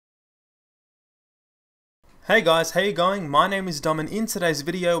Hey guys, how you going? My name is Dom, and in today's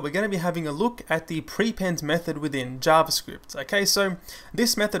video we're going to be having a look at the prepend method within JavaScript. Okay, so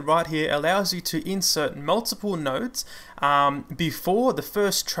this method right here allows you to insert multiple nodes before the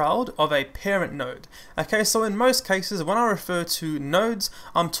first child of a parent node. Okay, so in most cases when I refer to nodes,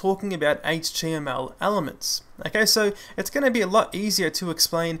 I'm talking about HTML elements. Okay, so it's going to be a lot easier to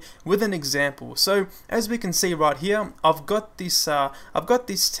explain with an example. So as we can see right here, I've got this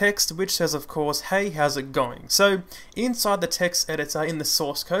text which says, of course, hey, how's it going? So inside the text editor in the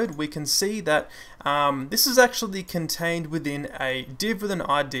source code, we can see that this is actually contained within a div with an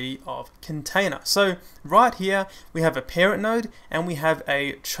ID of container. So right here we have a parent node and we have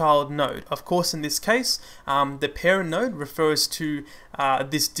a child node. Of course, in this case, the parent node refers to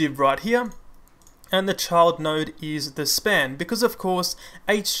this div right here, and the child node is the span, because of course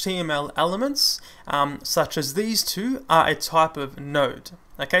HTML elements such as these two are a type of node.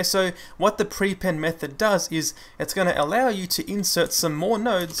 Okay, so what the prepend method does is it's going to allow you to insert some more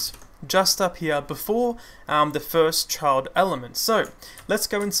nodes just up here before the first child element. So let's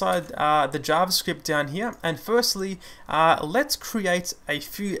go inside the JavaScript down here, and firstly let's create a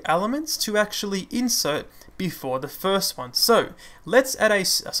few elements to actually insert before the first one. So let's add a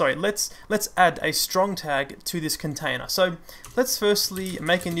strong tag to this container. So let's firstly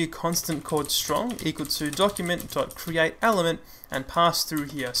make a new constant called strong equal to document.createElement and pass through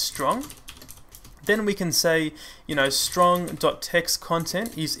here strong. Then we can say,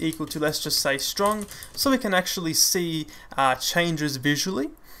 strong.textContent is equal to, let's just say strong, so we can actually see changes visually.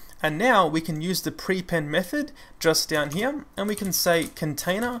 And now we can use the prepend method just down here, and we can say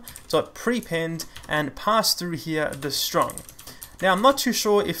container.prepend and pass through here the strong. Now I'm not too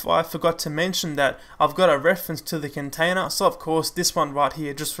sure if I forgot to mention that I've got a reference to the container, so of course this one right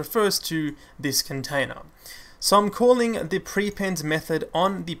here just refers to this container. So I'm calling the prepend method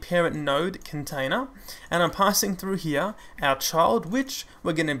on the parent node container, and I'm passing through here our child, which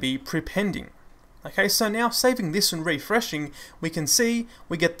we're going to be prepending. Okay, so now saving this and refreshing, we can see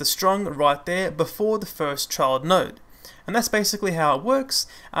we get the strong right there before the first child node. And that's basically how it works.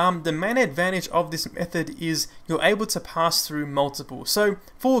 The main advantage of this method is you're able to pass through multiple. So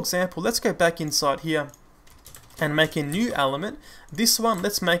for example, let's go back inside here and make a new element. This one,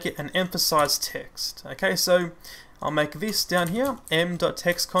 let's make it an emphasized text. Okay, so I'll make this down here,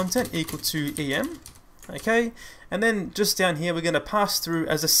 m.textContent equal to em. Okay, and then just down here we're going to pass through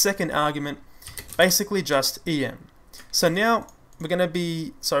as a second argument basically just em. So now we're going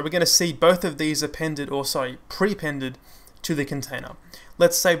to see both of these prepended to the container.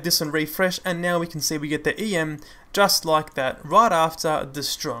 Let's save this and refresh, and now we can see we get the em just like that right after the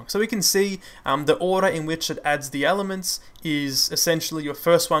strong. So we can see the order in which it adds the elements is essentially your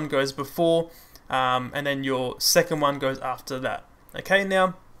first one goes before and then your second one goes after that. Okay,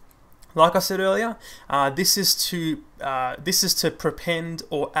 now like I said earlier, this is to prepend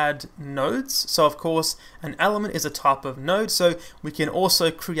or add nodes. So of course an element is a type of node, so we can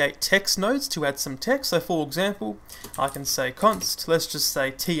also create text nodes to add some text. So for example, I can say const, let's just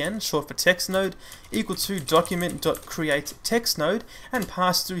say tn, short for text node, equal to document.createTextNode, and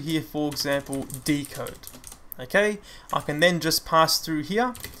pass through here, for example, dcode. Okay, I can then just pass through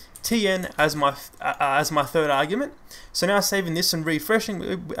here tn as my third argument. So now saving this and refreshing,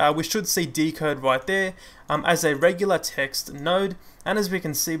 we should see dcode right there as a regular text node, and as we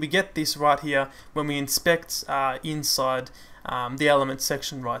can see we get this right here when we inspect inside the element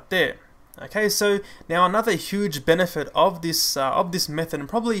section right there. Okay, so now another huge benefit of this method, and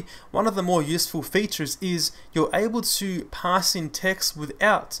probably one of the more useful features, is you're able to pass in text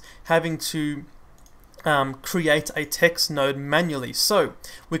without having to create a text node manually. So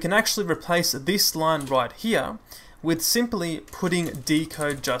we can actually replace this line right here with simply putting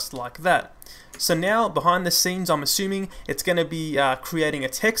dcode just like that. So now behind the scenes, I'm assuming it's going to be creating a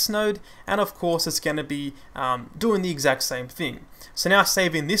text node, and of course it's going to be doing the exact same thing. So now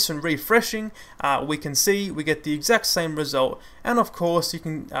saving this and refreshing, we can see we get the exact same result, and of course you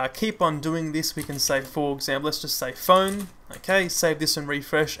can keep on doing this. We can say, for example, let's just say phone. Okay, save this and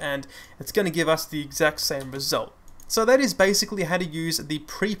refresh, and it's going to give us the exact same result. So that is basically how to use the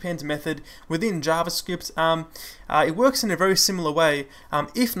prepend method within JavaScript. It works in a very similar way,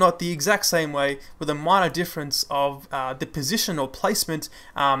 if not the exact same way, with a minor difference of the position or placement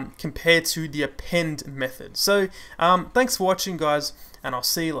compared to the append method. So thanks for watching, guys, and I'll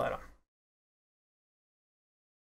see you later.